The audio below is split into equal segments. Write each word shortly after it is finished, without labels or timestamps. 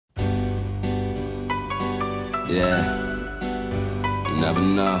Yeah, you never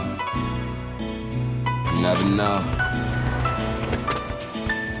know. You never know.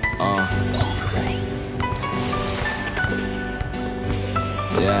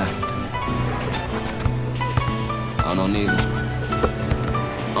 Yeah, I don't either.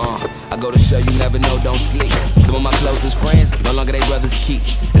 I go to show you never know, don't sleep. Some of my closest friends, no longer they brothers keep,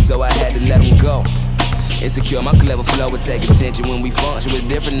 and so I had to let them go. Insecure, my clever flow would take attention when we function. Was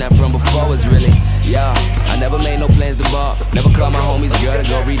different than from before, was really, yeah. I never made no plans to ball. Never called my homies girl to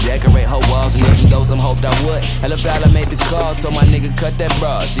go redecorate her walls. And even though some hoped I would, hella foul, I made the call. Told my nigga cut that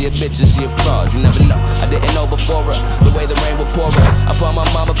bra. She a bitch and she a fraud. You never know, I didn't know before her, the way the rain would pour her. I bought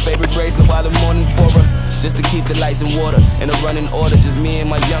my mama favorite bracelet while I'm mourning for her, just to keep the lights and water in a running order. Just me and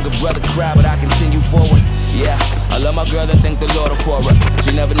my younger brother cry, but I continue forward. Yeah, I love my girl and thank the Lord for her.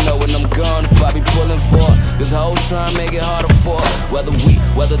 She never know when I'm gone if I be pulling for her. Cause hoes try and make it harder for her. Whether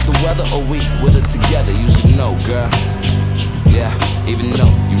the weather or we with her together, you should know, girl. Yeah, even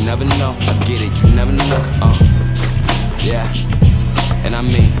though you never know, I get it, you never know. Yeah, and I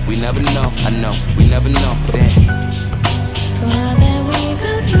mean, we never know, I know, we never know, damn. For all that we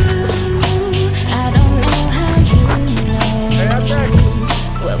go through, I don't know how you know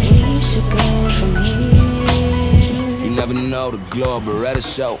where we should go from here. You never know the glow of Beretta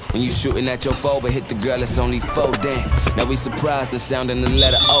show when you shooting at your foe, but hit the girl that's only 4. Damn, now we surprised the sound in the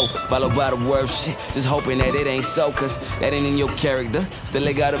letter O, followed by the word shit. Just hoping that it ain't so, cause that ain't in your character. Still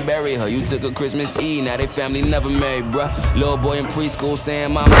they gotta bury her. You took her Christmas Eve, now they family never married, bruh. Little boy in preschool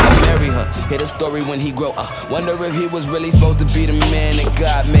saying mama I marry her. Hit a story when he grow up. Wonder if he was really supposed to be the man that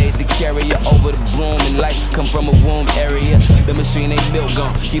God made to carry her over the broom, and life come from a womb area. The machine they built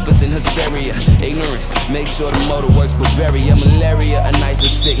gon' keep us in hysteria. Ignorance, make sure the motor works. Bavaria, malaria, a nicer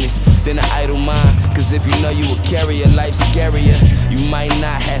sickness than an idle mind. Cause if you know you a carrier, life's scarier. You might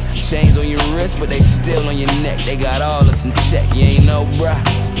not have chains on your wrist, but they still on your neck. They got all us in check, you ain't know, bruh.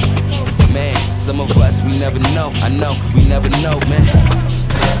 Man, some of us, we never know. I know, we never know, man.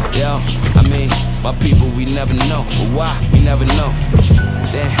 Yo, I mean, my people, we never know. But why? We never know.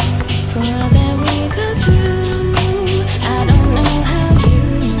 Damn. For all that we go through, I don't know how you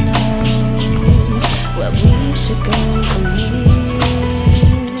know where we should go from here.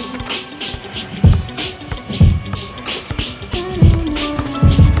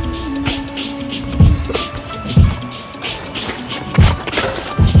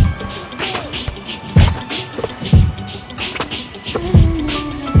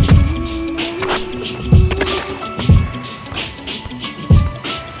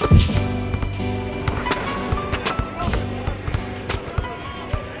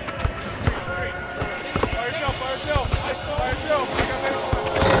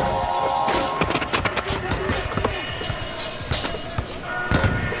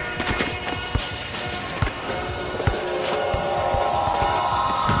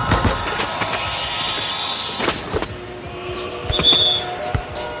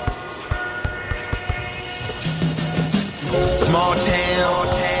 Small town,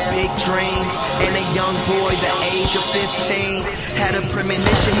 big dreams, and a young boy the age of 15 had a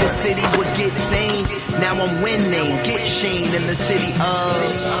premonition his city would get seen. Now I'm winning, get sheen in the city of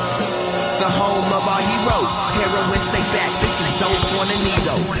the home of our hero. Heroin, stay back, this is dope on a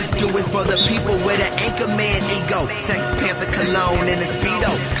needle. Do it for the people with an anchor man ego. Sex Panther cologne in a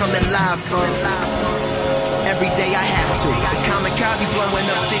Speedo, coming live from every day I have to. It's kamikaze blowing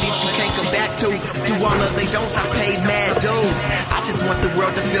up cities you can't come back to. Do all of they don'ts, I paid mad dues. I just want the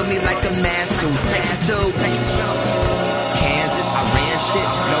world to feel me like a masseuse. Take me to Kansas, I ran shit.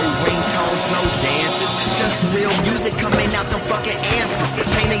 No ringtones, no dances. Just real music coming out them fucking answers.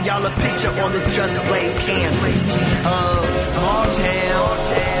 Painting y'all a picture on this Just Blaze canvas. Small town,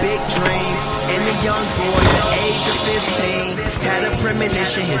 big dreams, and a young boy the age of 15 had a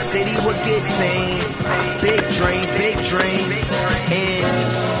premonition his city would get seen. Big dreams, and big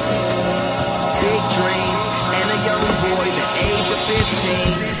dreams, and a young boy the age of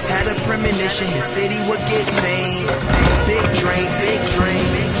 15 had a premonition his city would get seen. Big dreams,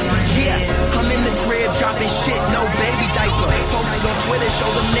 yeah. I'm in the crib dropping shit, no baby diaper. Posted on Twitter, show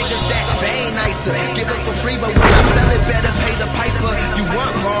them niggas that they ain't nicer. Give it for free, but when I sell it, better pay the piper. You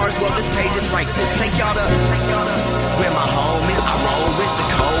want bars? Well, this page is right. Let's take y'all to where my home is. I roll with the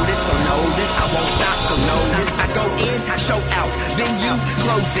coldest, so know this. I won't stop, so know this. I go in, show out, venue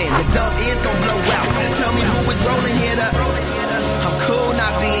close in. The dub is gon' blow out. Tell me who is rolling here to. I'm cool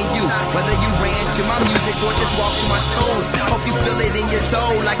not being you, whether you ran to my music or just walked to my tunes. Hope you feel it in your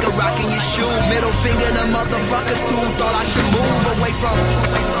soul like a rock in your shoe. Middle finger to motherfuckers who thought I should move away from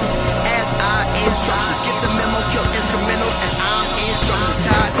as I instructions. Get the memo, kill instrumentals as I'm instructed.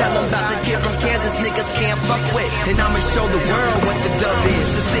 Tired, tell them about the kid from Kansas niggas can't fuck with.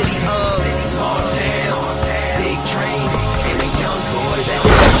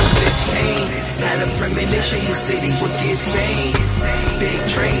 premonition his city would get seen. Big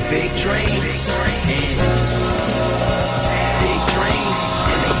dreams, and big dreams.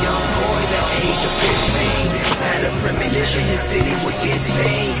 And a young boy the age of 15 had a premonition his city would get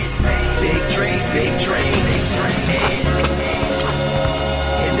seen. Big dreams, and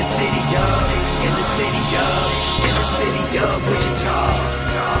in the city of, in the city of, in the city of Wichita.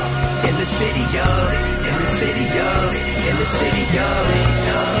 In the city of, in the city of, in the city of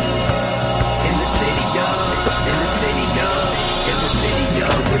Wichita. In the city of, in the city of, in the city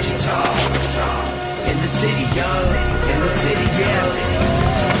of Wichita. In the city of, in the city of.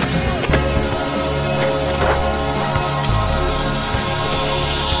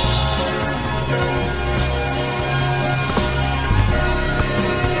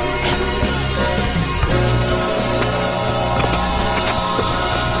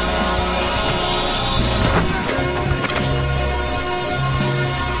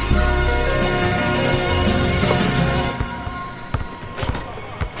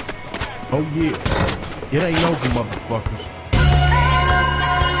 Oh yeah, it ain't over, motherfuckers.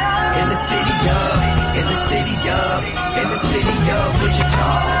 In the city of, in the city of, in the city of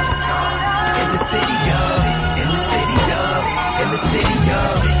Wichita. In the city of, in the city of, in the city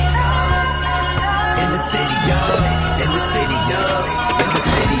of. In the city of, in the city of, in the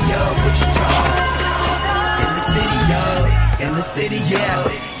city of Wichita. In the city of, in the city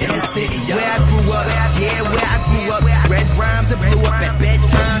of, in the city of. Where I grew up, yeah, where I grew up. Red rhymes that blew up at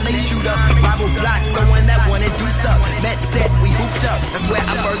bedtime, they shoot up. Bible blocks, throwing that one and deuce up. Met set, we hooped up. That's where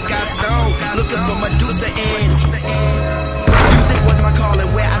I first got stoned, looking for Medusa and music was my calling,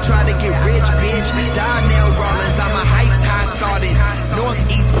 where I tried to get rich, bitch. Darnell Rollins, I'm a heights high started.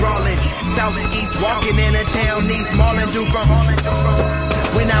 Northeast brawling, southeast walking in a town, East Marlin do from.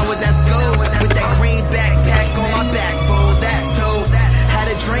 When I was at school, with that green backpack on my back, full that's who. Had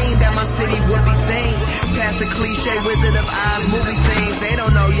a dream that my city would be seen. Past the cliche Wizard of Oz movie scenes. They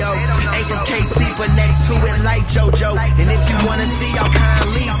don't know, yo. Ain't from KC, but next to it like JoJo. And if you wanna see, I'll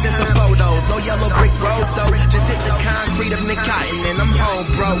kindly send some photos. No yellow brick road, though. Just hit the concrete of McCotton and I'm home,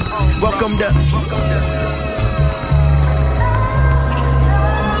 bro. Welcome to